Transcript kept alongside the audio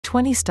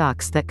20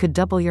 stocks that could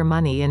double your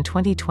money in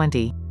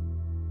 2020.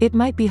 It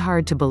might be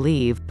hard to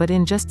believe, but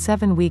in just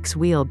 7 weeks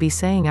we'll be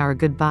saying our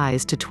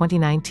goodbyes to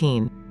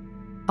 2019.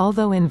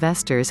 Although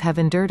investors have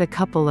endured a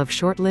couple of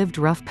short-lived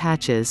rough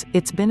patches,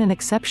 it's been an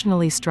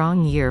exceptionally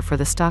strong year for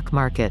the stock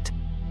market.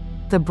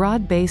 The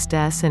broad-based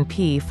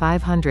S&P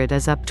 500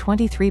 is up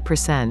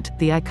 23%,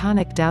 the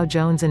iconic Dow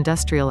Jones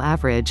Industrial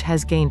Average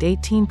has gained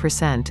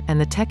 18%, and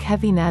the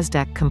tech-heavy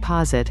Nasdaq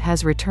Composite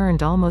has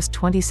returned almost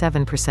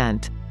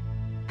 27%.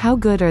 How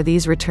good are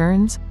these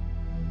returns?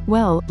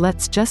 Well,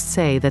 let's just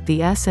say that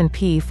the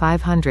S&P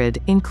 500,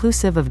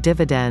 inclusive of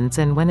dividends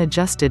and when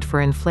adjusted for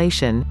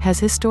inflation, has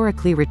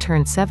historically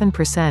returned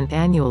 7%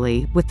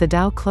 annually, with the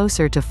Dow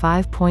closer to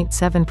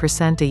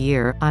 5.7% a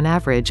year, on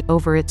average,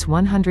 over its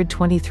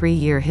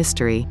 123-year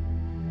history.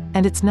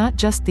 And it's not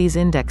just these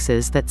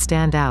indexes that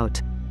stand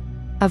out.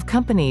 Of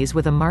companies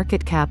with a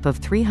market cap of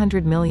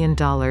 $300 million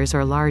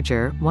or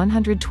larger,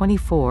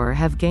 124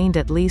 have gained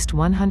at least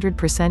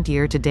 100%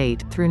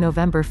 year-to-date, through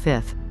November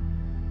 5.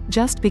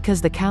 Just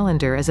because the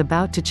calendar is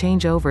about to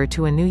change over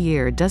to a new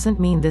year doesn't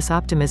mean this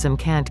optimism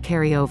can't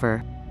carry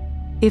over.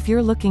 If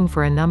you're looking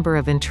for a number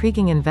of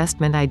intriguing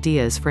investment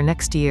ideas for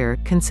next year,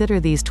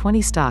 consider these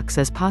 20 stocks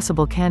as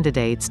possible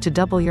candidates to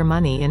double your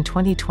money in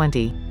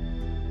 2020.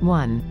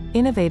 1.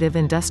 Innovative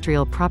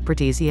industrial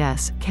properties.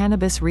 Yes,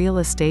 cannabis real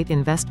estate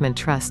investment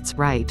trusts,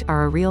 right,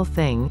 are a real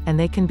thing, and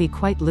they can be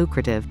quite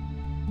lucrative.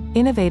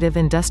 Innovative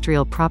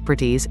Industrial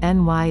Properties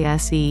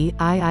 (NYSE,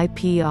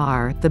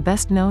 IIPR), the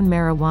best-known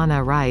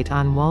marijuana REIT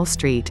on Wall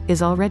Street,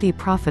 is already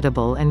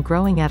profitable and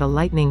growing at a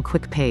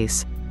lightning-quick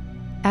pace.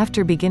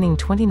 After beginning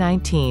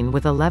 2019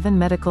 with 11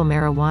 medical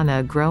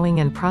marijuana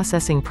growing and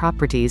processing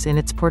properties in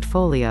its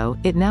portfolio,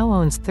 it now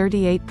owns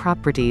 38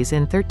 properties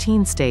in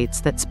 13 states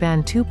that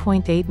span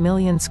 2.8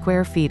 million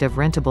square feet of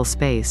rentable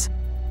space.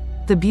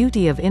 The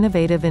beauty of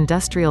Innovative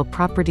Industrial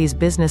Properties'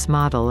 business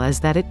model is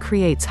that it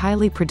creates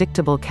highly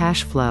predictable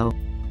cash flow.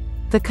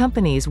 The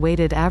company's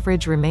weighted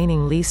average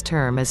remaining lease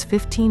term is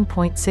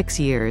 15.6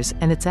 years,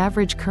 and its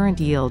average current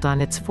yield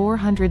on its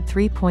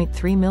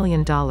 $403.3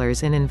 million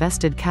in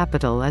invested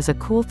capital is a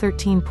cool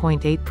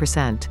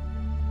 13.8%.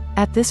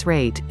 At this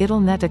rate, it'll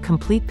net a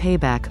complete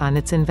payback on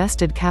its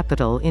invested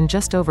capital in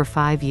just over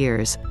 5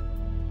 years.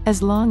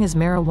 As long as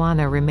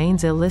marijuana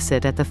remains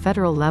illicit at the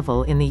federal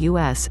level in the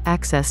U.S.,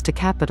 access to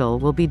capital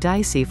will be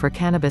dicey for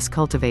cannabis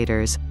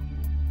cultivators.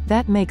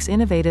 That makes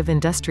Innovative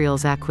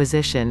Industrial's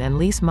acquisition and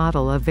lease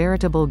model a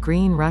veritable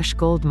green rush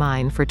gold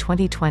mine for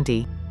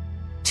 2020.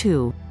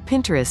 2.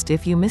 Pinterest.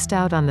 If you missed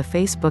out on the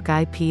Facebook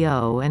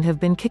IPO and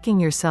have been kicking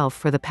yourself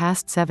for the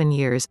past 7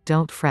 years,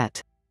 don't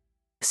fret.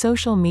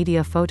 Social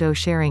media photo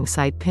sharing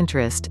site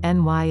Pinterest,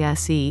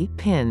 NYSE,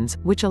 Pins,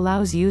 which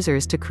allows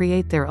users to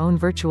create their own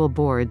virtual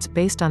boards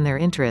based on their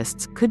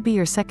interests, could be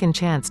your second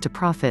chance to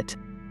profit.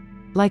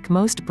 Like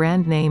most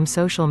brand-name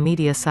social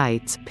media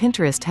sites,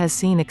 Pinterest has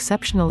seen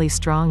exceptionally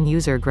strong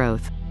user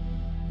growth.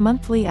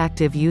 Monthly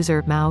active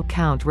user (MAU)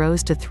 count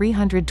rose to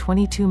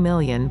 322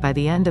 million by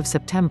the end of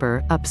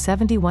September, up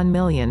 71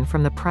 million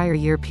from the prior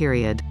year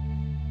period.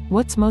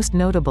 What's most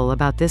notable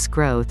about this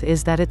growth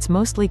is that it's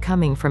mostly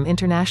coming from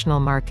international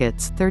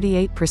markets,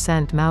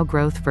 38% MAU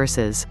growth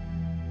versus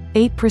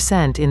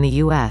 8% in the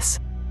US.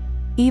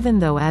 Even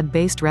though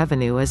ad-based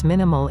revenue is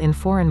minimal in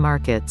foreign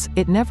markets,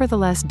 it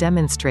nevertheless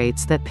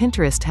demonstrates that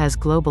Pinterest has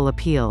global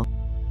appeal.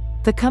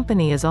 The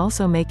company is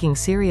also making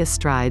serious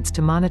strides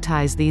to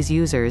monetize these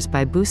users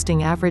by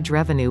boosting average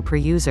revenue per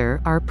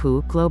user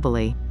 (ARPU)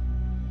 globally.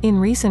 In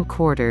recent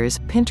quarters,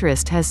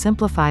 Pinterest has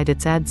simplified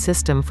its ad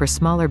system for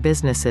smaller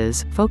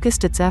businesses,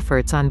 focused its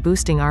efforts on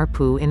boosting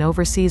ARPU in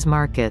overseas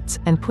markets,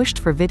 and pushed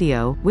for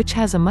video, which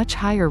has a much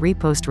higher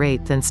repost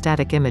rate than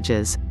static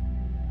images.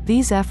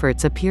 These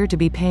efforts appear to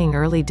be paying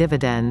early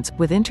dividends,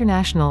 with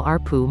international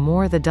ARPU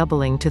more than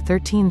doubling to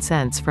 13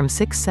 cents from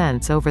 6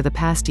 cents over the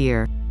past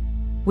year.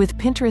 With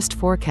Pinterest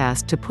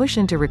forecast to push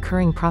into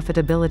recurring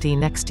profitability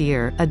next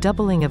year, a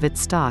doubling of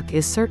its stock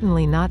is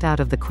certainly not out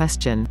of the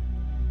question.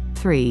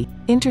 3.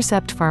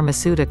 Intercept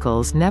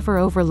Pharmaceuticals. Never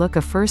overlook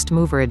a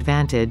first-mover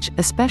advantage,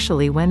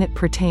 especially when it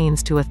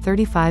pertains to a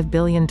 $35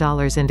 billion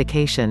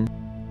indication.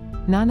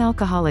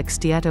 Non-alcoholic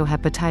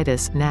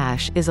steatohepatitis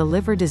 (NASH) is a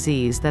liver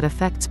disease that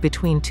affects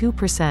between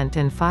 2%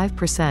 and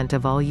 5%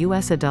 of all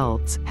U.S.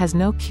 adults, has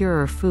no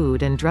cure or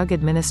Food and Drug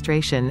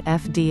Administration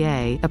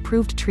 (FDA)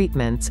 approved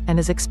treatments, and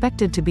is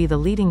expected to be the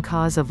leading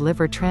cause of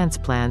liver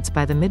transplants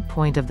by the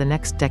midpoint of the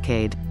next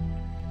decade.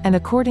 And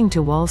according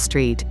to Wall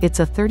Street, it's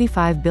a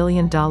 $35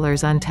 billion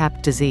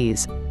untapped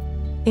disease.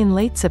 In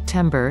late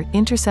September,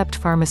 Intercept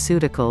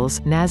Pharmaceuticals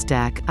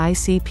 (Nasdaq,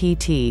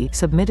 ICPT)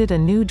 submitted a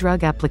new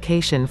drug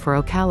application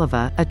for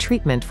Ocaliva, a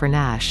treatment for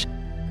NASH.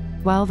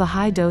 While the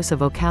high dose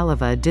of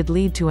Ocaliva did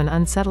lead to an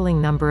unsettling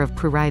number of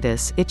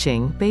pruritus,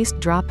 itching-based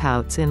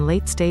dropouts in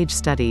late-stage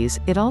studies,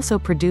 it also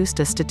produced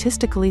a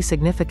statistically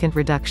significant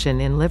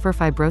reduction in liver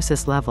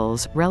fibrosis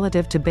levels,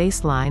 relative to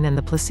baseline and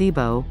the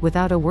placebo,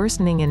 without a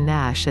worsening in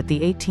NASH at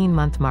the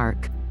 18-month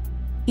mark.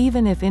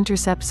 Even if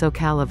Intercept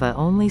Ocaliva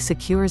only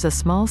secures a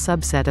small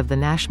subset of the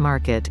NASH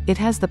market, it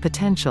has the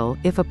potential,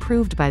 if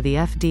approved by the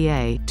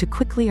FDA, to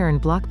quickly earn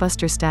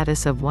blockbuster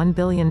status of $1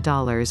 billion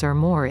or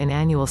more in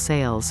annual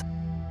sales.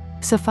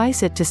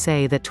 Suffice it to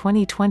say that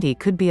 2020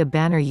 could be a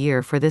banner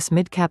year for this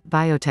mid-cap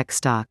biotech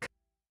stock.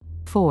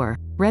 4.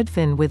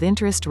 Redfin. With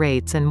interest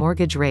rates and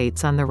mortgage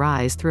rates on the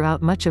rise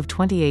throughout much of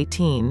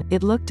 2018,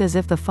 it looked as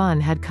if the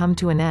fun had come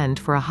to an end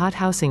for a hot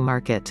housing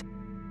market.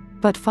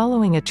 But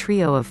following a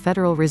trio of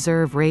Federal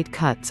Reserve rate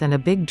cuts and a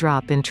big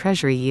drop in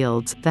Treasury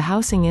yields, the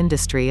housing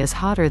industry is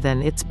hotter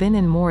than it's been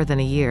in more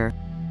than a year.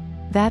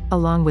 That,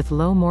 along with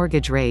low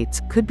mortgage rates,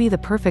 could be the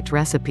perfect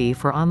recipe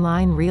for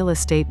online real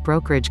estate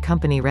brokerage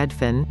company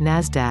Redfin,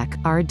 Nasdaq,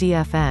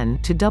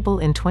 RDFN, to double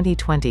in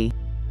 2020.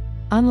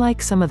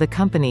 Unlike some of the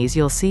companies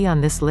you'll see on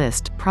this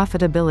list,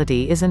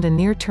 profitability isn't a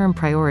near-term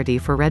priority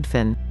for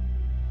Redfin.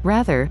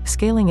 Rather,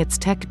 scaling its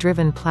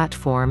tech-driven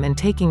platform and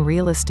taking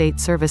real estate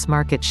service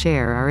market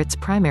share are its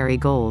primary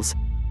goals.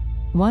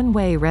 One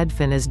way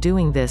Redfin is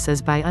doing this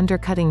is by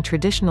undercutting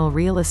traditional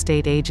real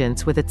estate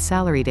agents with its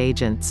salaried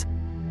agents.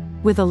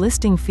 With a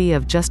listing fee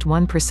of just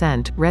 1%,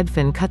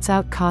 Redfin cuts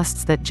out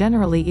costs that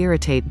generally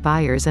irritate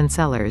buyers and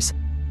sellers.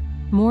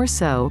 More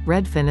so,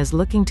 Redfin is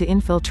looking to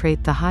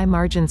infiltrate the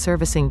high-margin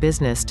servicing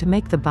business to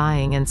make the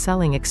buying and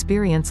selling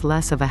experience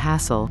less of a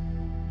hassle.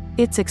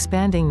 It's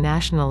expanding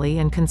nationally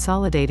and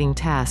consolidating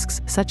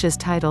tasks, such as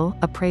title,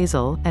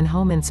 appraisal, and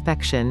home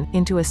inspection,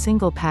 into a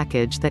single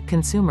package that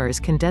consumers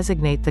can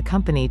designate the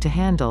company to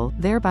handle,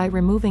 thereby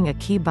removing a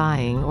key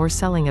buying or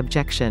selling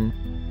objection.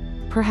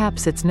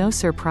 Perhaps it's no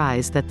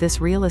surprise that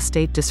this real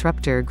estate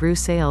disruptor grew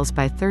sales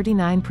by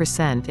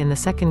 39% in the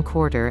second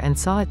quarter and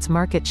saw its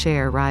market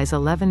share rise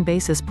 11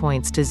 basis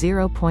points to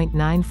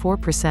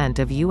 0.94%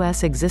 of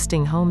U.S.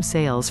 existing home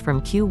sales from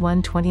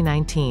Q1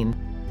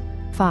 2019.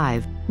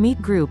 5.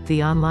 Meet Group.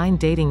 The online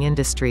dating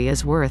industry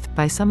is worth,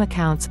 by some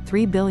accounts,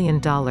 $3 billion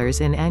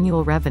in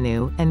annual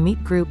revenue, and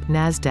Meet Group,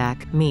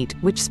 Nasdaq, Meet,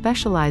 which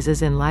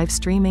specializes in live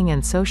streaming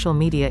and social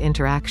media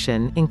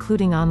interaction,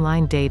 including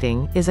online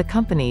dating, is a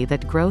company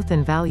that growth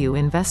and value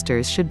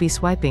investors should be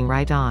swiping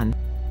right on.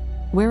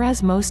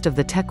 Whereas most of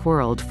the tech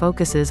world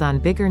focuses on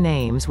bigger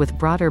names with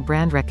broader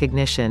brand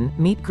recognition,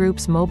 Meet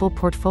Group's mobile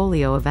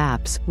portfolio of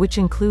apps, which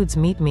includes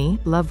MeetMe,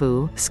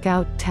 Lovoo,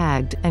 Scout,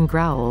 Tagged, and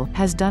Growl,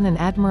 has done an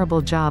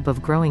admirable job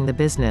of growing the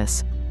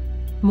business.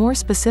 More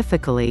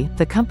specifically,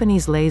 the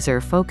company's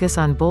laser focus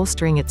on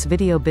bolstering its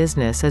video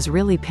business is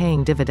really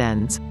paying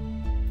dividends.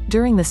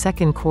 During the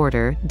second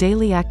quarter,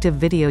 daily active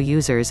video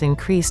users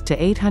increased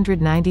to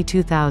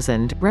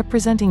 892,000,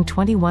 representing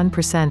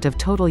 21% of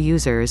total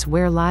users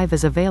where Live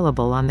is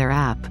available on their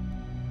app.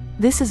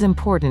 This is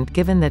important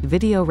given that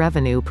video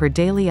revenue per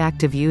daily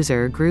active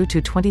user grew to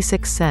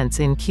 26 cents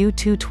in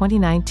Q2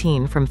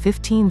 2019 from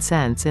 15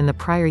 cents in the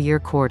prior year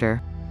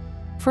quarter.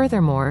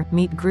 Furthermore,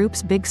 Meet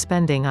Group's big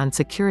spending on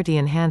security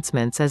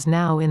enhancements is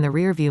now in the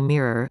rearview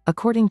mirror,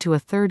 according to a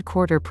third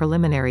quarter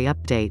preliminary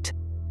update.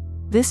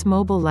 This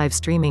mobile live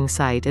streaming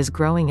site is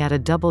growing at a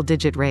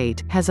double-digit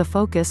rate, has a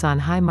focus on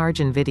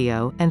high-margin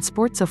video, and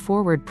sports a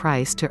forward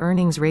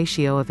price-to-earnings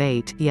ratio of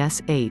 8,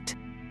 yes, 8.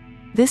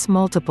 This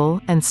multiple,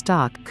 and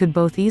stock, could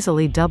both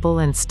easily double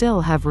and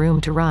still have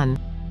room to run.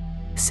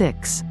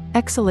 6.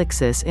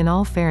 Exelixis. In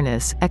all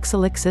fairness,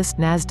 Exelixis,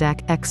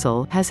 Nasdaq,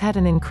 Exel, has had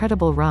an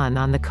incredible run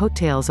on the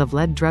coattails of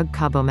lead drug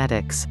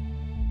Cabometyx.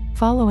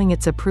 Following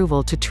its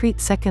approval to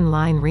treat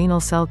second-line renal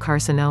cell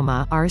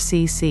carcinoma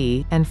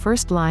 (RCC) and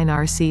first-line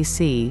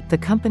RCC, the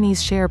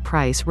company's share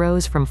price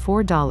rose from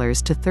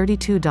 $4 to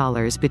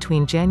 $32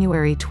 between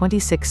January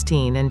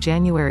 2016 and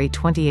January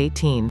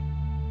 2018.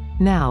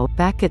 Now,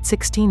 back at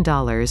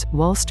 $16,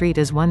 Wall Street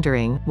is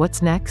wondering,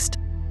 what's next?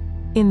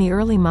 In the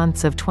early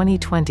months of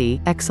 2020,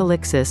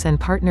 Exelixis and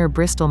partner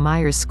Bristol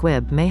Myers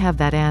Squibb may have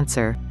that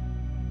answer.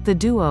 The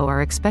duo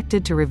are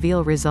expected to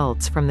reveal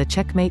results from the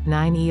Checkmate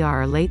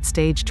 9ER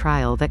late-stage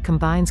trial that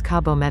combines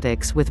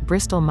Cabometyx with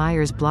Bristol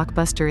Myers'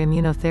 blockbuster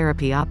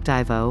immunotherapy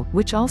Opdivo,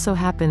 which also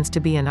happens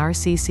to be an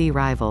RCC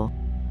rival.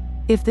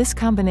 If this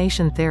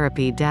combination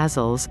therapy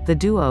dazzles, the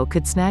duo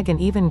could snag an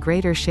even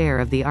greater share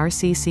of the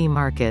RCC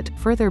market,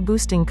 further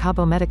boosting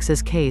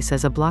Cabometyx's case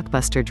as a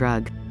blockbuster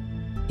drug.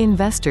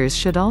 Investors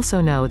should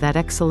also know that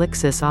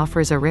Exelixis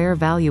offers a rare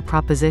value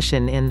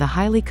proposition in the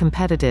highly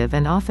competitive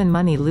and often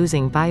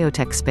money-losing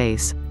biotech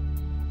space.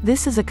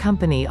 This is a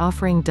company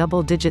offering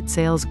double-digit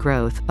sales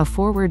growth, a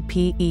forward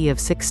P/E of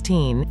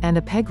 16, and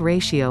a PEG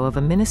ratio of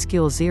a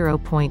minuscule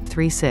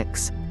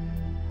 0.36.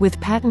 With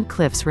patent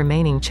cliffs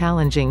remaining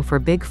challenging for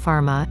Big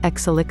Pharma,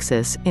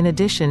 Exelixis, in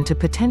addition to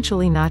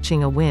potentially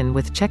notching a win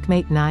with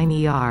Checkmate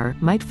 9ER,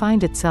 might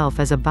find itself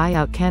as a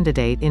buyout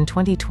candidate in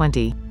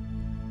 2020.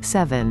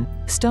 7.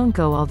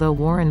 StoneCo. Although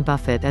Warren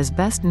Buffett is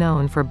best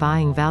known for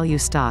buying value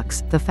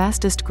stocks, the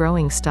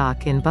fastest-growing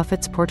stock in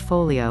Buffett's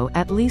portfolio,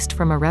 at least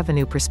from a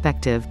revenue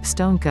perspective,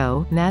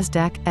 StoneCo,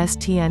 Nasdaq,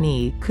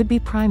 STNE, could be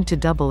primed to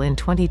double in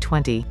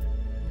 2020.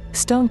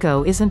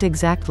 StoneCo isn't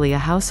exactly a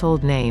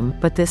household name,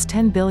 but this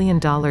 $10 billion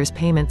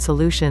payment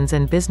solutions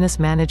and business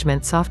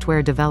management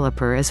software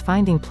developer is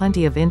finding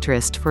plenty of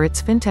interest for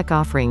its fintech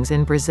offerings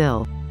in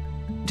Brazil.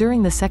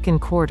 During the second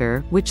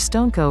quarter, which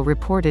StoneCo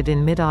reported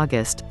in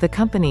mid-August, the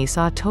company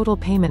saw total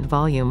payment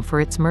volume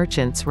for its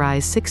merchants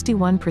rise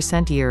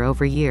 61%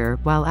 year-over-year,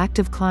 while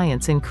active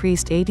clients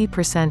increased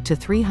 80% to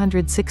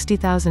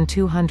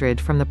 360,200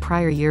 from the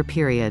prior year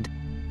period.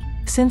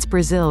 Since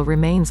Brazil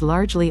remains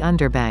largely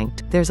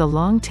underbanked, there's a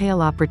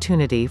long-tail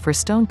opportunity for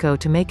StoneCo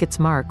to make its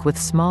mark with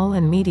small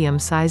and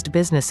medium-sized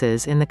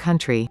businesses in the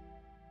country.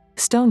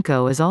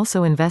 StoneCo is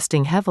also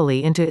investing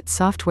heavily into its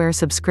software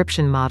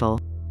subscription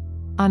model.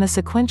 On a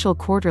sequential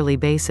quarterly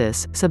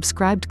basis,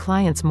 subscribed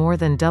clients more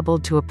than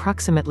doubled to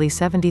approximately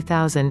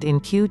 70,000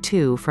 in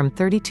Q2 from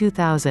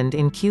 32,000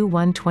 in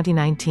Q1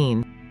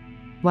 2019.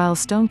 While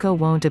StoneCo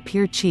won't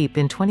appear cheap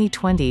in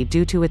 2020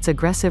 due to its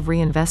aggressive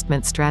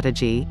reinvestment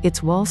strategy,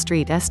 its Wall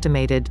Street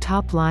estimated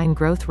top-line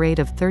growth rate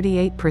of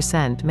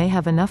 38% may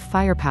have enough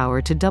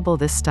firepower to double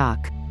this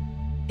stock.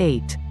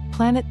 8.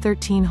 Planet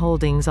 13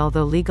 Holdings.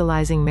 Although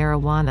legalizing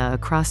marijuana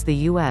across the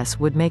U.S.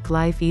 would make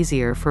life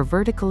easier for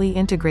vertically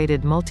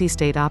integrated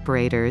multi-state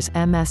operators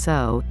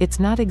 (MSO),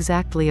 it's not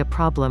exactly a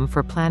problem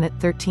for Planet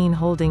 13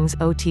 Holdings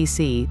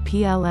OTC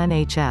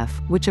PLNHF,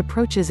 which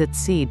approaches its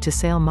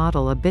seed-to-sale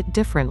model a bit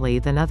differently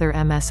than other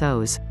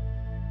MSOs.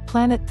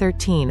 Planet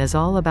 13 is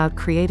all about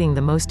creating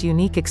the most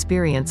unique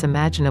experience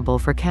imaginable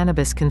for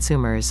cannabis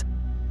consumers.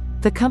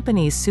 The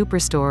company's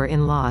superstore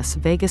in Las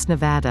Vegas,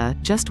 Nevada,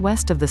 just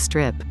west of the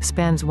Strip,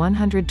 spans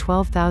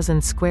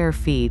 112,000 square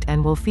feet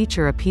and will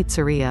feature a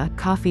pizzeria,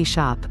 coffee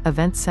shop,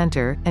 event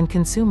center, and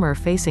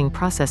consumer-facing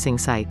processing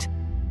site.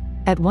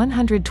 At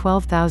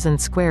 112,000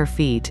 square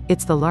feet,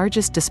 it's the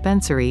largest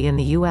dispensary in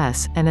the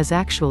U.S., and is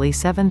actually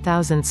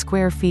 7,000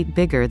 square feet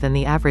bigger than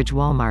the average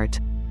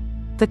Walmart.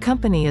 The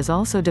company is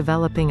also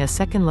developing a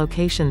second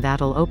location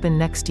that'll open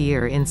next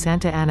year in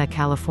Santa Ana,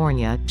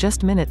 California,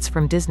 just minutes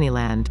from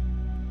Disneyland.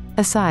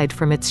 Aside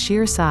from its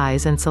sheer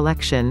size and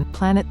selection,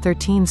 Planet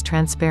 13's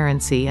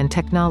transparency and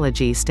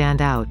technology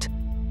stand out.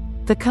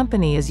 The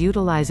company is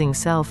utilizing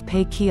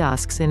self-pay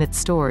kiosks in its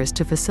stores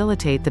to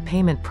facilitate the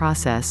payment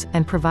process,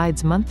 and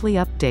provides monthly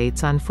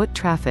updates on foot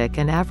traffic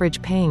and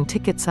average paying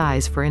ticket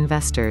size for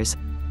investors.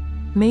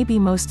 Maybe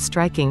most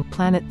striking,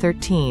 Planet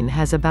 13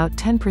 has about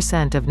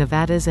 10% of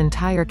Nevada's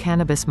entire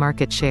cannabis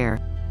market share.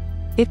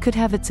 It could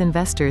have its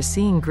investors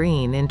seeing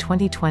green in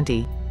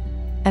 2020.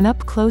 An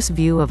up-close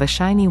view of a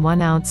shiny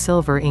 1-ounce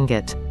silver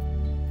ingot.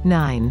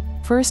 9.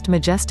 First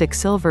Majestic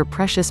Silver.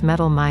 Precious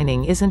metal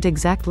mining isn't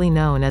exactly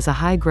known as a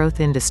high-growth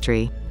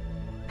industry.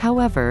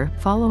 However,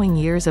 following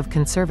years of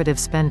conservative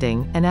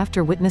spending, and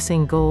after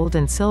witnessing gold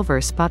and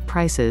silver spot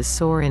prices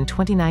soar in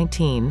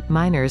 2019,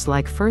 miners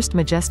like First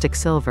Majestic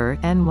Silver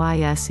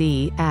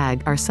 (NYSE)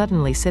 AG are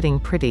suddenly sitting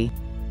pretty.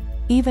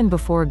 Even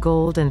before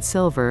gold and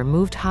silver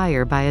moved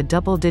higher by a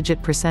double-digit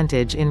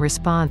percentage in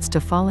response to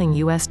falling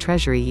U.S.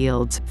 Treasury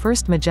yields,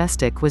 First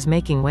Majestic was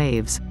making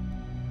waves.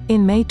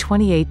 In May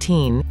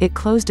 2018, it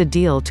closed a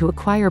deal to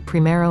acquire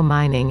Primero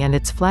Mining and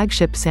its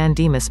flagship San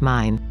Dimas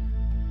mine.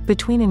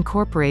 Between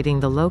incorporating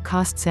the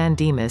low-cost San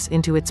Dimas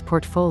into its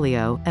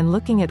portfolio, and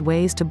looking at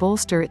ways to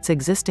bolster its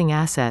existing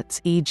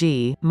assets,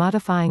 e.g.,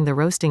 modifying the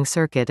roasting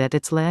circuit at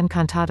its La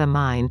Encantada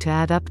mine to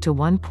add up to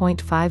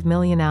 1.5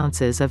 million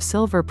ounces of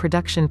silver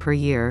production per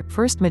year,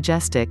 First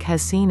Majestic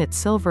has seen its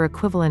silver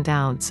equivalent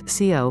ounce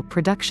 (CO)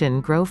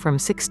 production grow from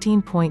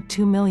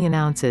 16.2 million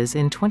ounces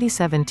in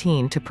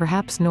 2017 to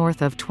perhaps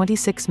north of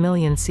 26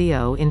 million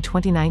CO in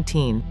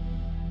 2019.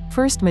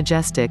 First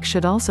Majestic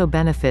should also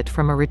benefit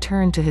from a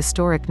return to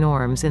historic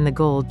norms in the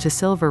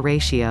gold-to-silver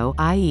ratio,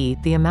 i.e.,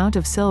 the amount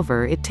of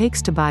silver it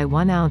takes to buy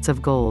 1 ounce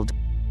of gold.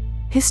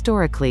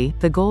 Historically,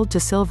 the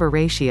gold-to-silver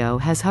ratio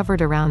has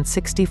hovered around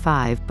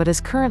 65 but is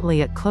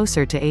currently at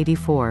closer to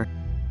 84.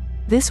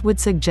 This would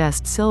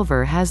suggest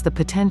silver has the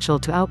potential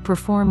to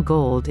outperform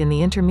gold in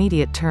the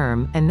intermediate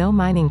term, and no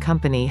mining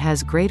company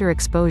has greater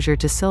exposure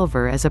to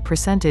silver as a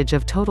percentage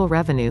of total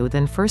revenue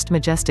than First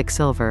Majestic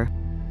Silver.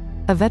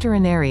 A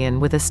veterinarian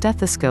with a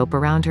stethoscope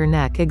around her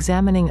neck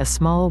examining a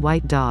small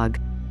white dog.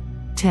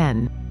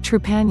 10.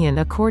 Trupanion.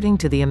 According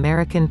to the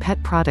American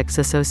Pet Products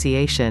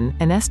Association,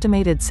 an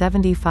estimated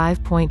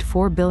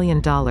 $75.4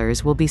 billion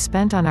will be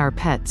spent on our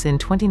pets in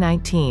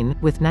 2019,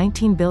 with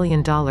 $19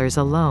 billion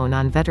alone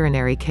on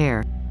veterinary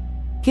care.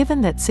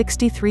 Given that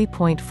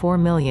 63.4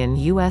 million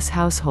U.S.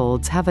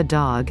 households have a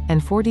dog,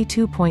 and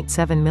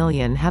 42.7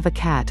 million have a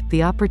cat,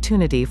 the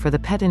opportunity for the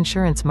pet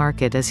insurance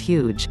market is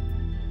huge.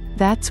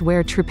 That's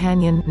where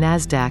Trupanion,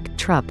 Nasdaq,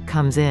 TRUP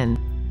comes in.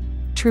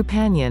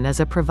 Trupanion is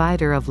a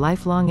provider of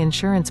lifelong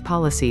insurance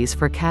policies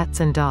for cats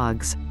and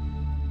dogs.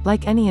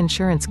 Like any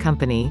insurance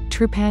company,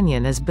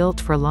 Trupanion is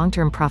built for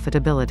long-term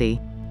profitability.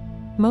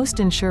 Most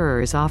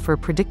insurers offer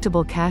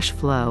predictable cash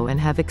flow and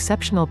have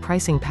exceptional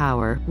pricing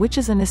power, which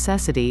is a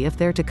necessity if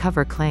they're to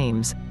cover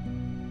claims.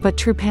 But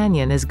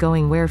Trupanion is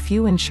going where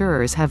few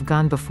insurers have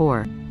gone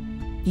before.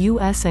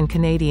 US and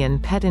Canadian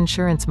pet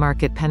insurance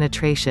market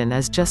penetration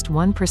is just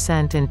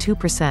 1% and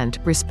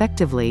 2%,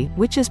 respectively,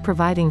 which is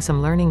providing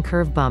some learning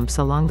curve bumps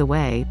along the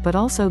way, but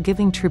also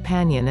giving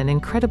Trupanion an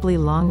incredibly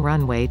long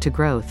runway to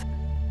growth.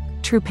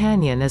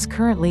 Trupanion is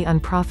currently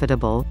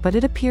unprofitable, but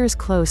it appears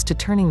close to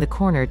turning the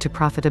corner to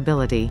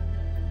profitability.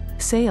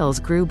 Sales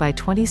grew by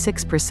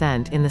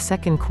 26% in the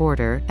second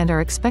quarter, and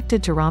are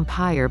expected to romp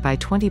higher by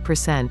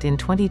 20% in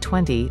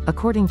 2020,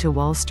 according to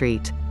Wall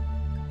Street.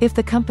 If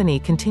the company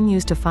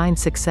continues to find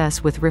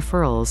success with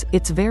referrals,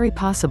 it's very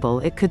possible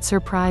it could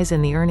surprise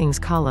in the earnings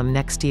column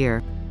next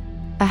year.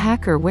 A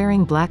hacker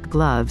wearing black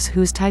gloves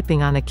who's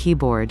typing on a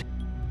keyboard.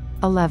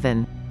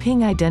 11.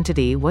 Ping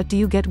Identity. What do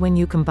you get when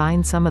you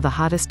combine some of the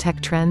hottest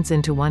tech trends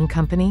into one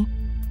company?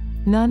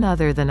 None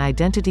other than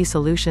identity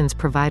solutions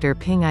provider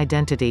Ping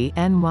Identity,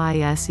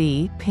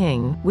 NYSE,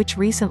 Ping, which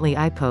recently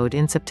IPO'd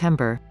in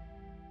September.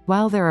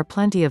 While there are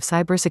plenty of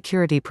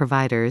cybersecurity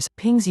providers,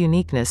 Ping's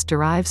uniqueness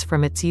derives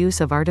from its use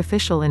of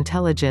artificial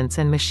intelligence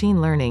and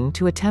machine learning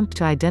to attempt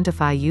to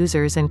identify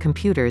users and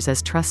computers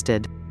as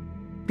trusted.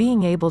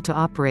 Being able to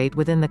operate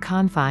within the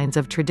confines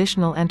of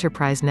traditional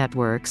enterprise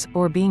networks,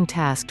 or being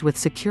tasked with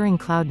securing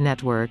cloud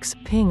networks,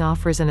 Ping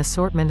offers an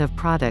assortment of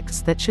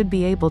products that should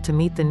be able to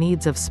meet the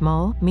needs of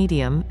small,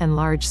 medium, and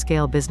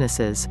large-scale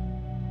businesses.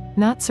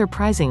 Not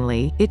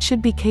surprisingly, it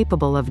should be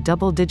capable of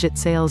double-digit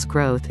sales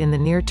growth in the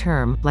near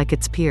term, like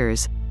its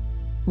peers.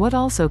 What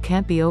also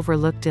can't be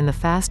overlooked in the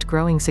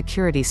fast-growing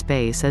security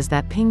space is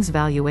that Ping's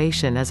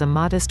valuation is a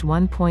modest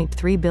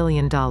 $1.3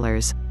 billion.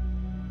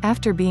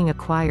 After being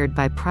acquired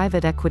by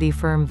private equity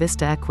firm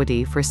Vista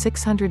Equity for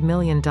 $600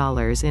 million in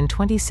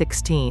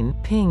 2016,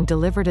 Ping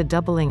delivered a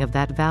doubling of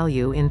that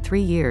value in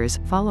 3 years,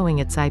 following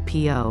its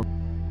IPO.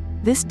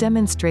 This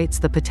demonstrates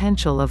the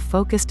potential of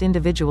focused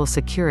individual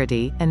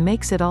security, and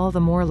makes it all the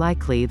more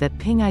likely that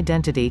Ping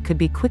Identity could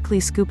be quickly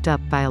scooped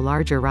up by a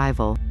larger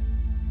rival.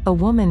 A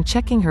woman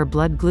checking her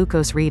blood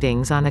glucose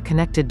readings on a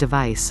connected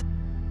device.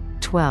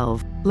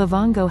 12.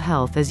 Livongo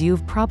Health. As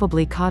you've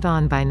probably caught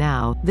on by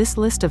now, this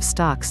list of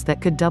stocks that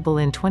could double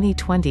in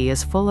 2020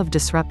 is full of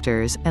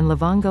disruptors, and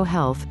Livongo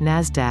Health,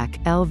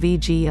 Nasdaq,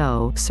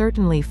 LVGO,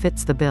 certainly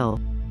fits the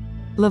bill.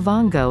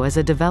 Livongo is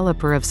a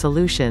developer of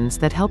solutions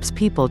that helps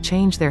people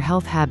change their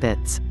health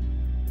habits.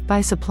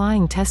 By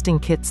supplying testing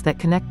kits that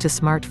connect to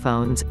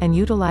smartphones, and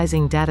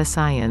utilizing data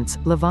science,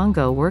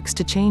 Livongo works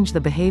to change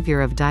the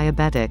behavior of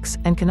diabetics,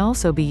 and can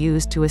also be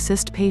used to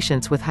assist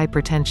patients with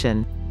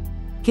hypertension.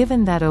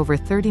 Given that over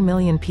 30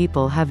 million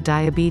people have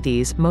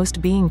diabetes,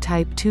 most being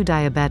type 2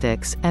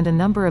 diabetics, and a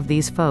number of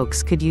these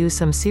folks could use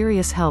some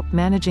serious help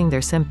managing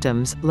their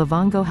symptoms,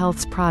 Livongo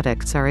Health's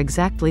products are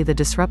exactly the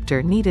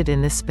disruptor needed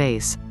in this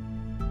space.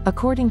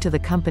 According to the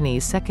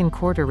company's second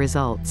quarter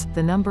results,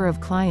 the number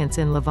of clients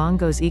in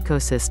Livongo's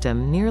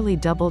ecosystem nearly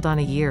doubled on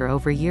a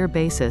year-over-year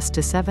basis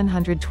to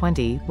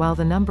 720, while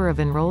the number of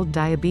enrolled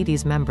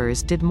diabetes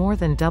members did more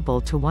than double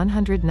to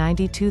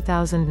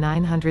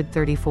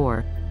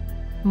 192,934.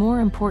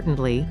 More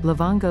importantly,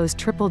 Livongo's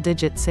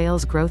triple-digit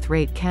sales growth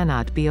rate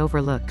cannot be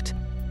overlooked.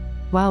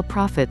 While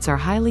profits are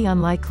highly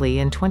unlikely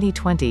in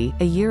 2020,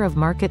 a year of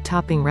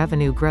market-topping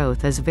revenue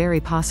growth is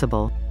very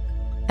possible.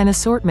 An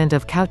assortment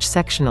of couch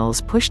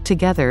sectionals pushed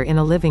together in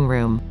a living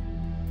room.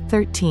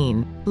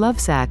 13.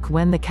 Lovesac.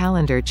 When the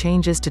calendar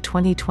changes to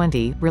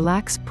 2020,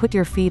 relax, put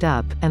your feet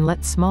up, and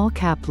let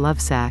small-cap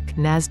Lovesac,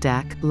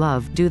 Nasdaq,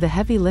 Love, do the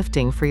heavy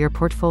lifting for your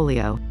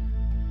portfolio.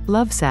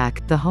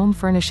 Lovesac, the home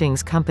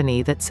furnishings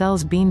company that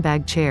sells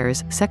beanbag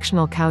chairs,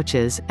 sectional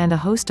couches, and a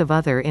host of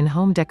other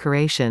in-home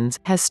decorations,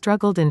 has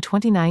struggled in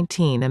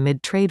 2019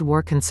 amid trade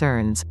war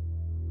concerns.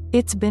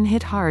 It's been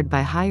hit hard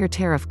by higher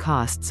tariff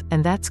costs,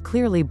 and that's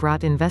clearly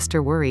brought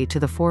investor worry to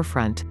the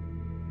forefront.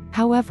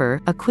 However,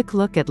 a quick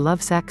look at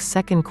Lovesac's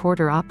second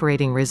quarter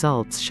operating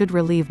results should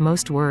relieve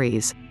most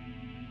worries.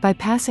 By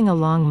passing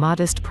along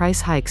modest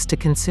price hikes to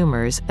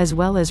consumers, as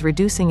well as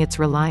reducing its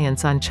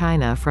reliance on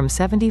China from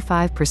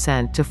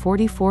 75% to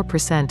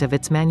 44% of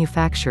its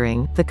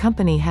manufacturing, the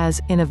company has,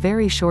 in a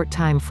very short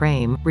time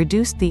frame,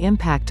 reduced the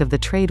impact of the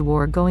trade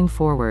war going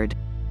forward.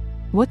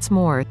 What's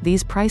more,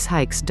 these price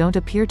hikes don't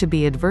appear to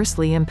be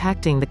adversely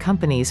impacting the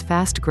company's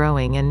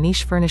fast-growing and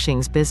niche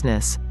furnishings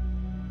business.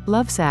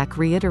 Lovesac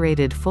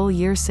reiterated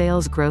full-year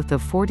sales growth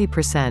of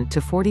 40% to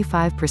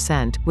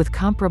 45%, with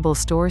comparable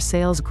store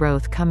sales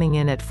growth coming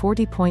in at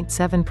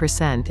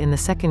 40.7% in the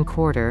second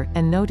quarter,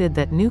 and noted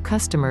that new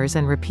customers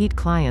and repeat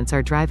clients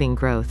are driving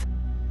growth.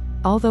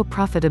 Although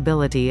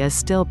profitability is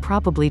still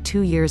probably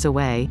 2 years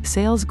away,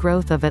 sales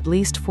growth of at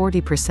least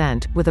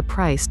 40%, with a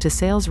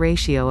price-to-sales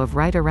ratio of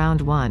right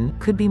around 1,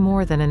 could be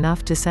more than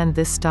enough to send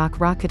this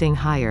stock rocketing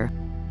higher.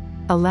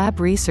 A lab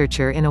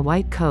researcher in a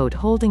white coat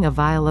holding a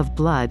vial of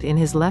blood in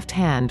his left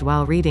hand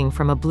while reading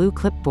from a blue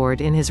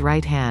clipboard in his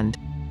right hand.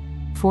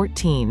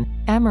 14.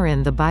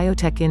 Amarin. The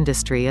biotech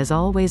industry is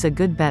always a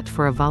good bet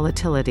for a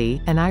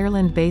volatility, and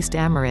Ireland-based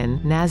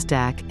Amarin,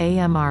 Nasdaq,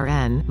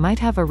 AMRN, might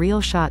have a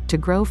real shot to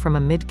grow from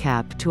a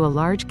mid-cap to a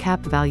large-cap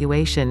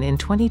valuation in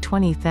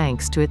 2020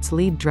 thanks to its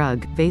lead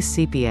drug,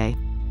 Vascepa.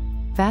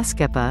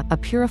 Vascepa, a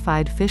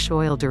purified fish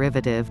oil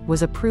derivative,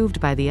 was approved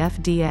by the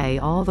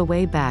FDA all the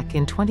way back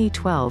in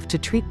 2012 to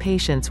treat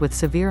patients with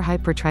severe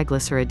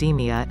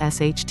hypertriglyceridemia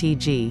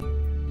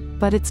 (SHTG).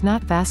 But it's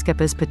not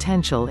Vascepa's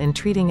potential in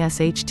treating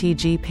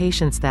SHTG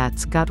patients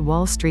that's got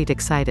Wall Street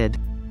excited.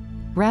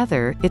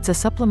 Rather, it's a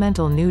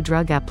supplemental new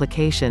drug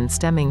application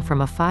stemming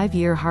from a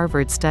 5-year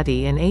Harvard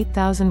study in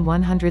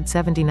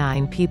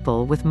 8,179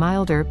 people with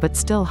milder but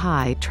still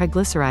high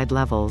triglyceride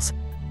levels.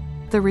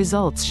 The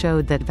results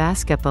showed that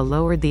Vascepa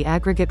lowered the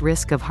aggregate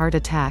risk of heart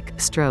attack,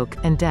 stroke,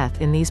 and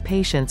death in these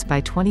patients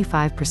by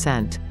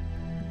 25%.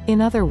 In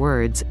other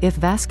words, if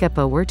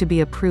Vascepa were to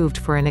be approved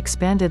for an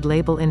expanded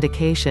label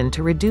indication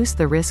to reduce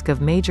the risk of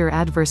major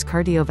adverse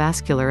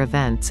cardiovascular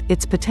events,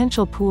 its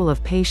potential pool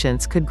of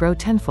patients could grow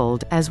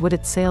tenfold, as would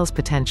its sales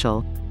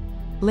potential.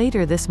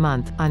 Later this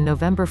month, on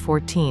November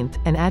 14,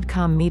 an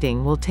AdCom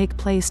meeting will take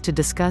place to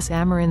discuss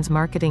Amarin's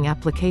marketing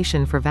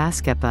application for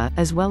Vascepa,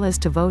 as well as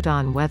to vote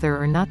on whether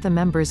or not the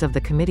members of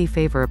the committee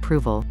favor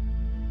approval.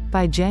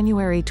 By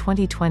January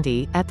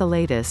 2020, at the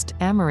latest,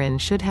 Amarin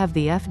should have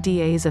the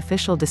FDA's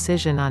official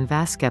decision on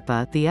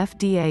Vascepa. The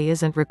FDA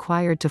isn't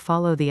required to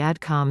follow the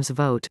AdCom's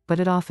vote, but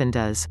it often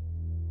does.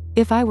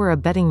 If I were a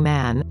betting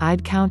man,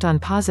 I'd count on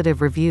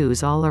positive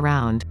reviews all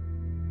around.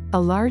 A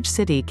large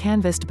city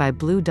canvassed by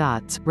blue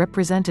dots,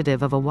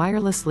 representative of a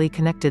wirelessly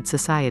connected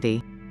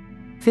society.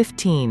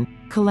 15.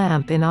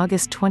 Calamp. In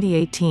August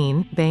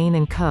 2018,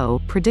 Bain &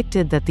 Co.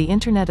 predicted that the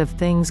Internet of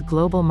Things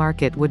global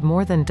market would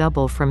more than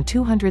double from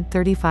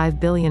 $235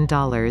 billion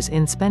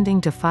in spending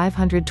to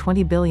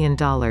 $520 billion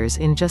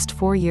in just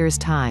 4 years'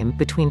 time,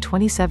 between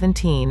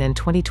 2017 and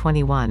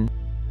 2021.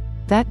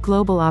 That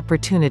global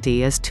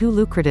opportunity is too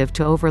lucrative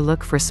to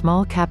overlook for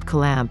small-cap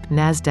Calamp,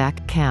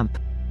 Nasdaq, Camp.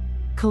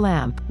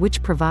 Calamp,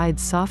 which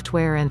provides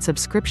software and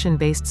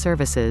subscription-based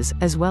services,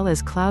 as well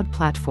as cloud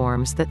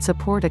platforms that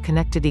support a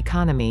connected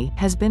economy,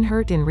 has been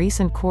hurt in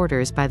recent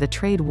quarters by the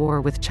trade war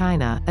with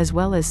China, as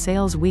well as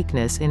sales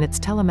weakness in its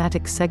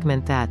telematics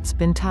segment that's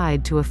been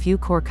tied to a few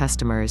core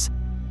customers.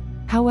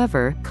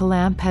 However,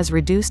 Calamp has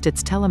reduced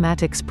its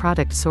telematics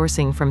product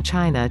sourcing from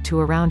China to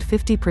around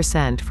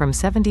 50% from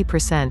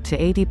 70% to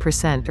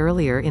 80%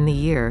 earlier in the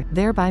year,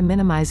 thereby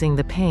minimizing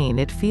the pain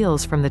it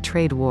feels from the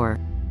trade war.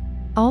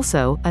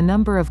 Also, a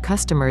number of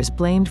customers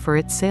blamed for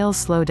its sales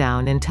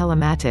slowdown in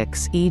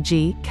telematics,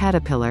 e.g.,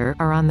 Caterpillar,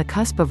 are on the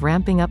cusp of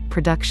ramping up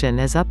production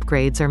as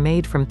upgrades are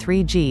made from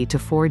 3G to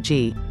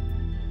 4G.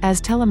 As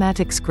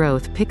telematics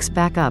growth picks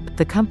back up,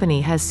 the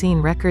company has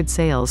seen record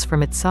sales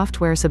from its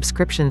software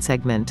subscription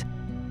segment.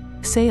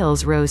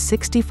 Sales rose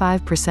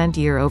 65%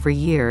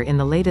 year-over-year in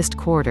the latest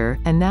quarter,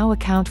 and now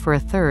account for a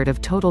third of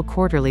total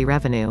quarterly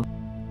revenue.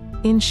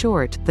 In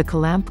short, the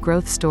Calamp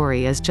growth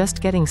story is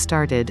just getting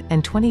started,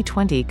 and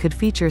 2020 could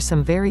feature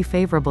some very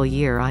favorable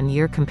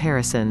year-on-year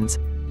comparisons.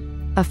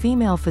 A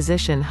female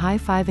physician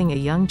high-fiving a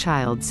young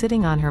child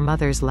sitting on her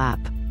mother's lap.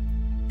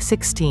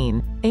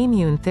 16.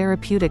 Aimmune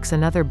Therapeutics.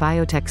 Another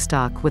biotech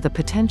stock with a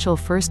potential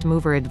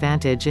first-mover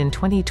advantage in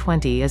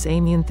 2020 is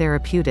Aimmune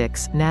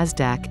Therapeutics,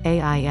 Nasdaq,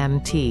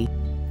 AIMT.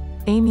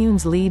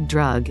 Aimmune's lead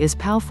drug is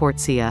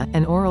Palforzia,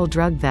 an oral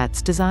drug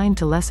that's designed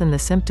to lessen the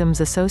symptoms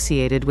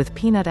associated with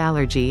peanut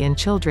allergy in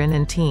children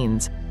and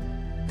teens.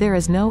 There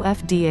is no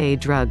FDA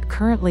drug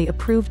currently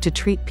approved to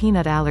treat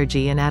peanut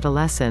allergy in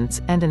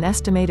adolescents, and an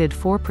estimated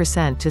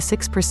 4% to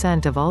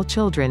 6% of all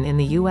children in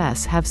the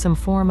U.S. have some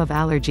form of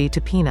allergy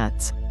to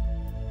peanuts.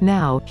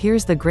 Now,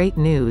 here's the great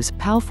news: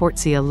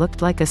 Palforzia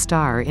looked like a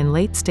star in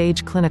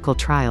late-stage clinical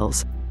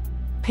trials.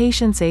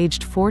 Patients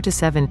aged 4 to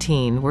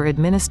 17 were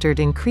administered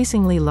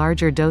increasingly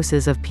larger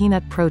doses of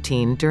peanut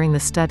protein during the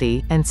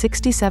study, and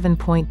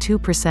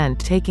 67.2%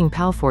 taking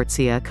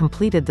Palforzia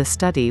completed the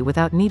study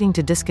without needing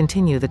to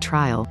discontinue the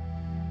trial.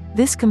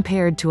 This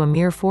compared to a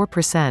mere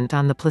 4%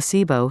 on the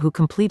placebo who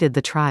completed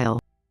the trial.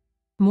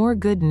 More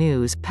good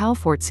news: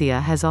 Palforzia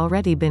has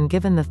already been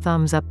given the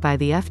thumbs up by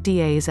the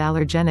FDA's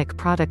Allergenic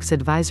Products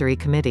Advisory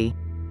Committee.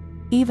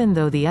 Even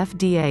though the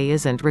FDA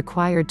isn't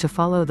required to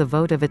follow the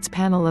vote of its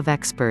panel of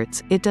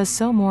experts, it does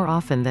so more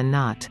often than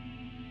not.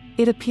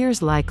 It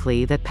appears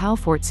likely that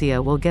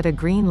Palforzia will get a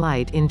green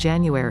light in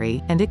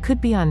January, and it could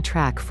be on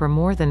track for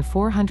more than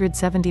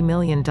 $470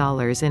 million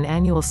in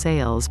annual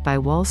sales by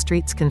Wall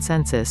Street's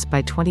consensus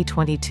by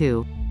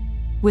 2022.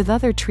 With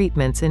other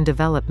treatments in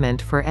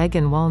development for egg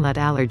and walnut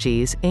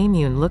allergies,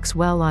 Aimmune looks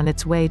well on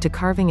its way to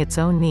carving its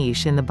own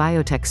niche in the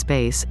biotech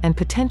space, and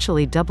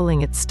potentially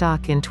doubling its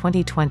stock in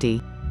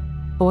 2020.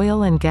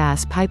 Oil and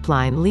gas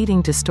pipeline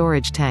leading to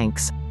storage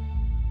tanks.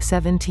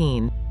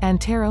 17.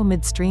 Antero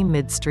Midstream.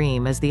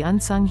 Midstream is the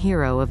unsung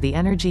hero of the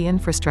energy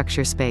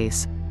infrastructure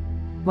space.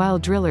 While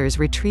drillers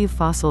retrieve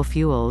fossil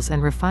fuels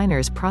and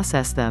refiners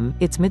process them,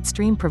 it's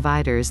midstream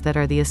providers that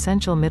are the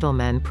essential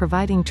middlemen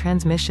providing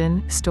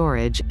transmission,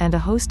 storage, and a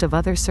host of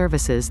other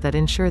services that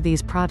ensure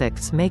these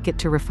products make it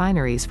to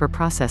refineries for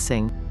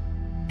processing.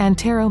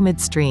 Antero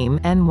Midstream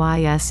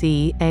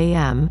 (NYSE,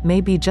 AM)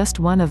 may be just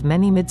one of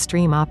many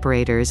midstream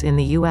operators in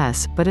the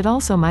U.S., but it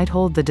also might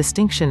hold the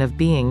distinction of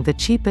being the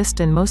cheapest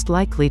and most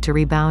likely to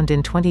rebound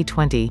in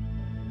 2020.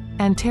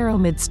 Antero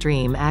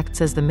Midstream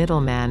acts as the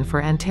middleman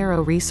for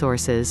Antero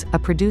Resources, a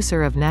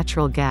producer of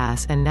natural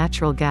gas and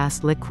natural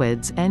gas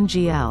liquids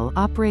 (NGL)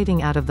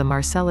 operating out of the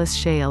Marcellus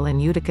Shale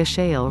and Utica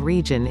Shale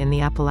region in the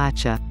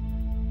Appalachia.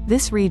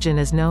 This region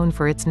is known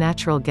for its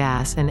natural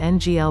gas and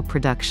NGL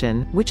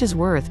production, which is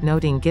worth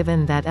noting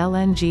given that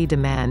LNG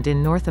demand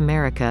in North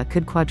America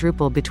could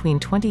quadruple between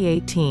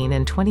 2018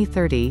 and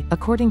 2030,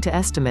 according to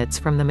estimates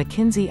from the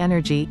McKinsey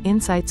Energy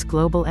Insights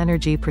Global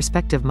Energy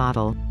Perspective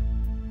Model.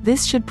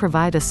 This should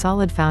provide a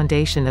solid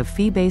foundation of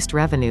fee-based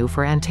revenue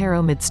for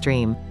Antero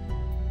Midstream.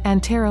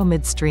 Antero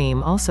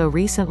Midstream also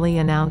recently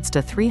announced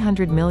a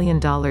 $300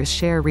 million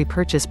share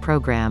repurchase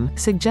program,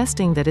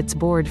 suggesting that its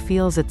board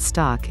feels its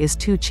stock is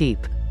too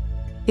cheap.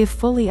 If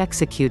fully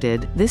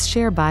executed, this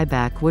share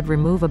buyback would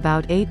remove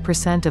about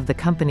 8% of the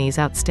company's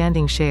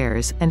outstanding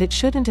shares, and it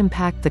shouldn't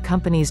impact the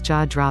company's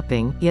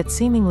jaw-dropping, yet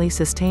seemingly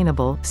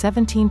sustainable,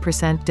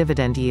 17%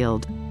 dividend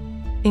yield.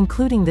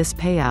 Including this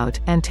payout,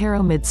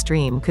 Antero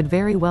Midstream could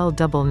very well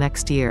double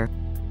next year.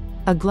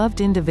 A gloved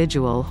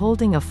individual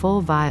holding a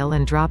full vial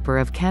and dropper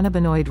of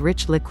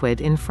cannabinoid-rich liquid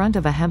in front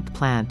of a hemp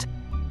plant.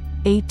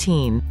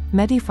 18.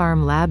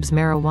 MediPharm Labs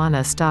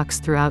marijuana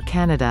stocks throughout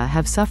Canada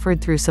have suffered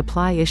through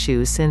supply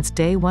issues since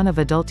day one of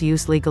adult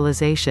use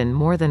legalization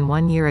more than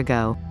 1 year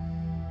ago.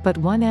 But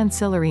one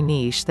ancillary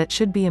niche that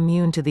should be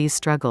immune to these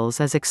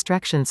struggles is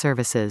extraction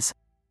services.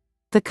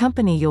 The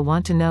company you'll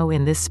want to know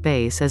in this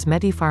space is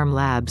MediPharm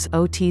Labs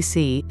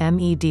 (OTC,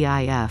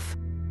 MEDIF).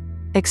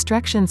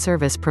 Extraction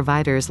service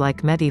providers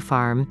like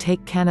MediPharm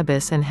take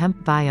cannabis and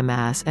hemp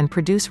biomass and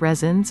produce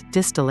resins,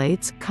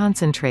 distillates,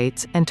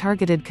 concentrates, and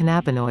targeted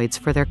cannabinoids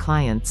for their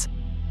clients.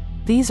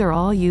 These are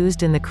all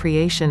used in the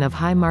creation of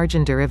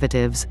high-margin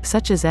derivatives,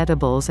 such as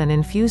edibles and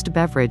infused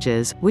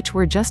beverages, which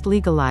were just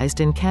legalized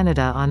in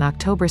Canada on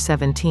October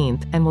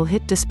 17 and will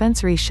hit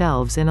dispensary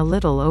shelves in a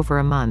little over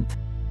a month.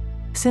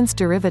 Since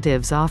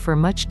derivatives offer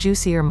much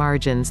juicier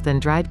margins than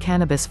dried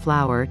cannabis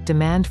flower,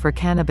 demand for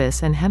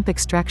cannabis and hemp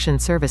extraction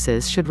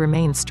services should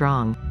remain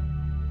strong.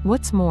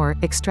 What's more,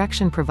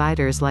 extraction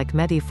providers like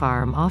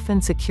MediPharm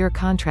often secure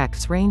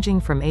contracts ranging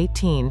from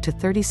 18 to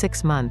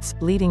 36 months,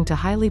 leading to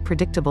highly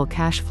predictable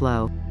cash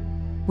flow.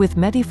 With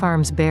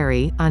MediPharm's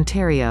Barrie,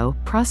 Ontario,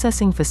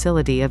 processing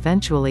facility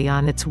eventually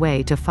on its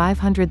way to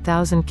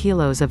 500,000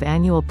 kilos of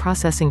annual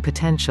processing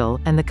potential,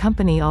 and the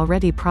company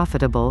already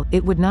profitable,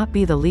 it would not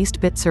be the least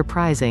bit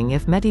surprising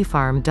if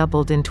MediPharm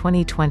doubled in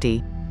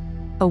 2020.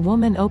 A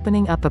woman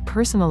opening up a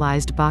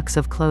personalized box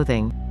of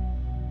clothing.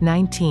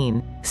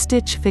 19.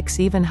 Stitch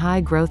Fix. Even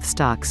high-growth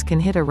stocks can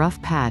hit a rough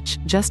patch,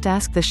 just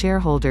ask the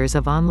shareholders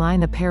of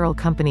online apparel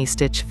company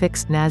Stitch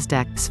Fix,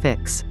 Nasdaq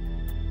Fix.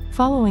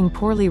 Following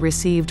poorly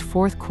received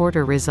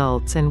fourth-quarter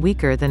results and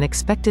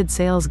weaker-than-expected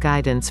sales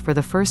guidance for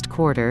the first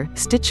quarter,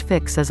 Stitch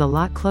Fix is a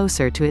lot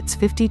closer to its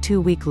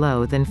 52-week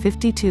low than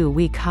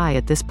 52-week high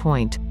at this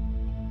point.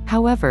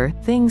 However,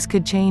 things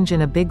could change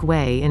in a big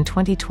way in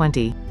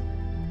 2020.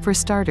 For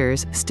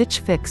starters, Stitch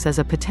Fix is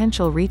a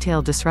potential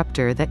retail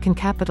disruptor that can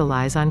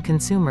capitalize on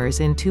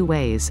consumers in two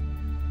ways.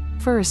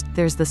 First,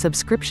 there's the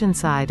subscription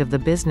side of the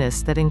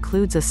business that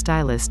includes a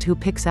stylist who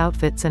picks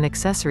outfits and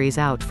accessories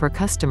out for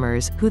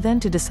customers, who then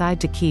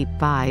decide to keep,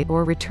 buy,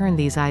 or return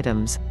these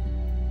items.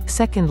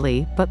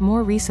 Secondly, but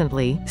more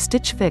recently,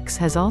 Stitch Fix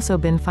has also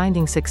been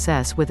finding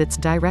success with its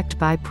direct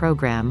buy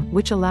program,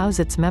 which allows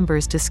its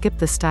members to skip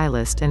the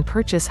stylist and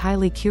purchase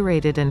highly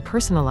curated and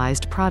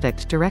personalized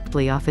product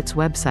directly off its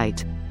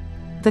website.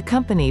 The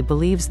company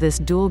believes this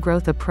dual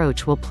growth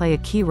approach will play a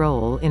key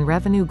role in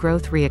revenue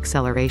growth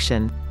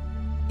reacceleration.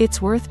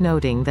 It's worth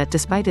noting that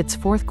despite its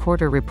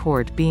fourth-quarter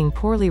report being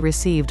poorly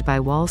received by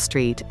Wall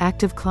Street,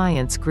 active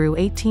clients grew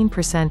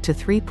 18% to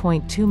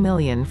 3.2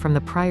 million from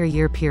the prior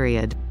year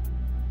period.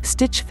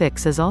 Stitch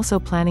Fix is also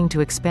planning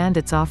to expand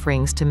its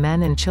offerings to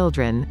men and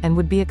children, and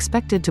would be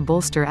expected to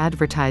bolster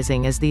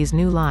advertising as these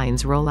new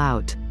lines roll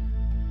out.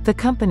 The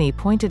company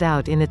pointed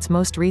out in its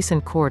most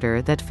recent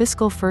quarter that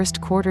fiscal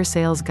first-quarter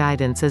sales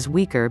guidance is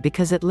weaker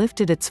because it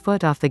lifted its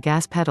foot off the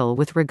gas pedal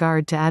with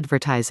regard to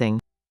advertising.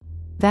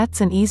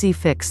 That's an easy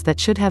fix that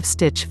should have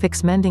Stitch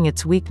Fix mending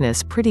its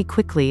weakness pretty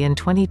quickly in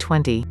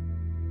 2020.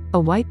 A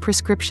white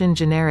prescription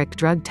generic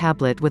drug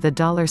tablet with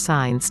a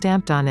 $sign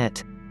stamped on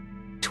it.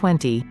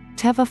 20.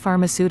 Teva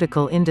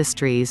Pharmaceutical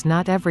Industries.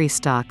 Not every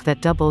stock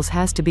that doubles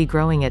has to be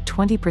growing at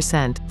 20%,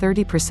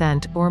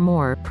 30%, or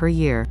more, per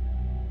year.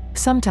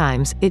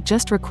 Sometimes, it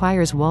just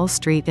requires Wall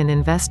Street and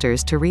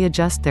investors to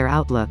readjust their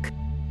outlook.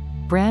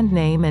 Brand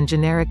name and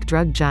generic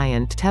drug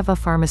giant Teva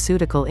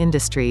Pharmaceutical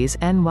Industries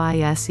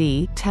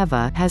 (NYSE),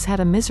 Teva, has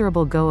had a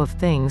miserable go of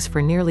things for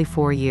nearly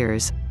 4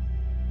 years.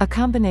 A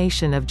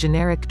combination of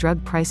generic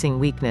drug pricing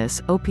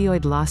weakness,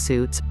 opioid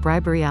lawsuits,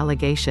 bribery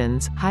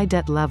allegations, high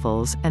debt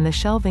levels, and the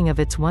shelving of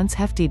its once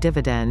hefty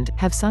dividend,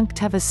 have sunk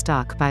Teva's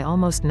stock by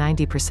almost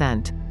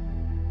 90%.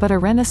 But a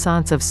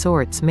renaissance of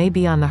sorts may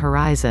be on the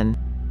horizon.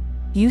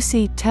 You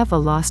see,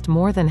 Teva lost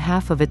more than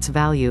half of its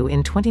value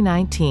in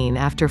 2019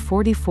 after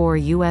 44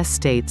 U.S.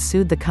 states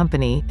sued the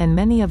company, and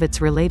many of its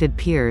related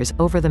peers,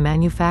 over the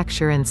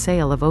manufacture and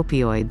sale of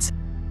opioids.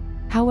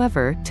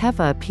 However,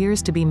 Teva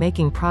appears to be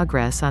making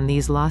progress on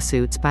these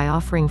lawsuits by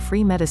offering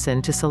free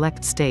medicine to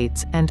select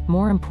states, and,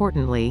 more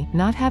importantly,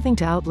 not having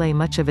to outlay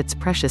much of its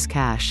precious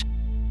cash.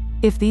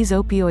 If these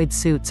opioid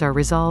suits are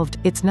resolved,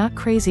 it's not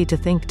crazy to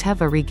think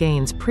Teva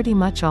regains pretty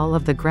much all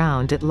of the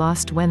ground it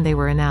lost when they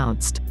were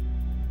announced.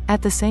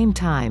 At the same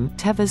time,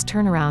 Teva's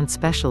turnaround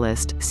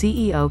specialist,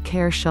 CEO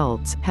Kerr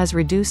Schultz, has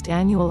reduced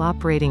annual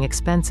operating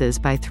expenses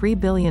by $3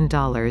 billion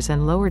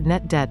and lowered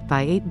net debt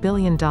by $8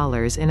 billion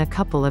in a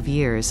couple of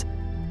years.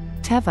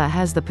 Teva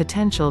has the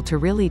potential to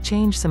really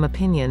change some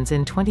opinions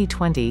in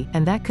 2020,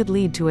 and that could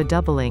lead to a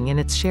doubling in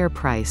its share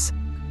price.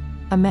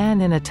 A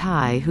man in a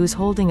tie who's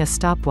holding a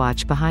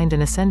stopwatch behind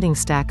an ascending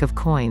stack of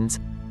coins.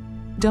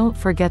 Don't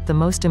forget the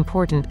most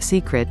important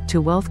secret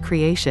to wealth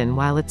creation.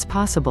 While it's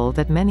possible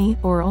that many,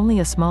 or only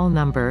a small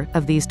number,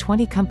 of these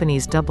 20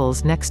 companies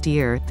doubles next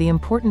year, the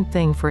important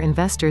thing for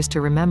investors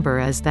to remember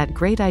is that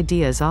great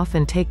ideas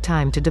often take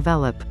time to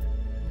develop.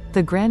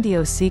 The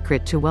grandiose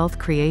secret to wealth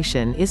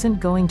creation isn't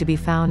going to be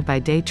found by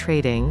day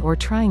trading or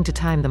trying to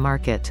time the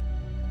market.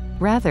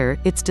 Rather,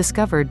 it's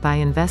discovered by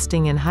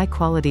investing in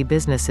high-quality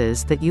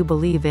businesses that you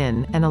believe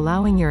in, and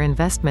allowing your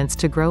investments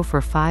to grow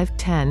for 5,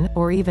 10,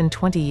 or even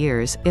 20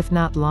 years, if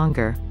not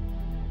longer.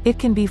 It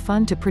can be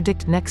fun to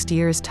predict next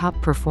year's top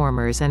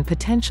performers and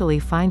potentially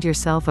find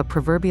yourself a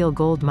proverbial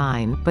gold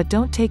mine, but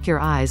don't take your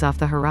eyes off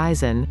the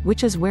horizon,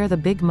 which is where the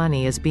big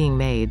money is being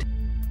made.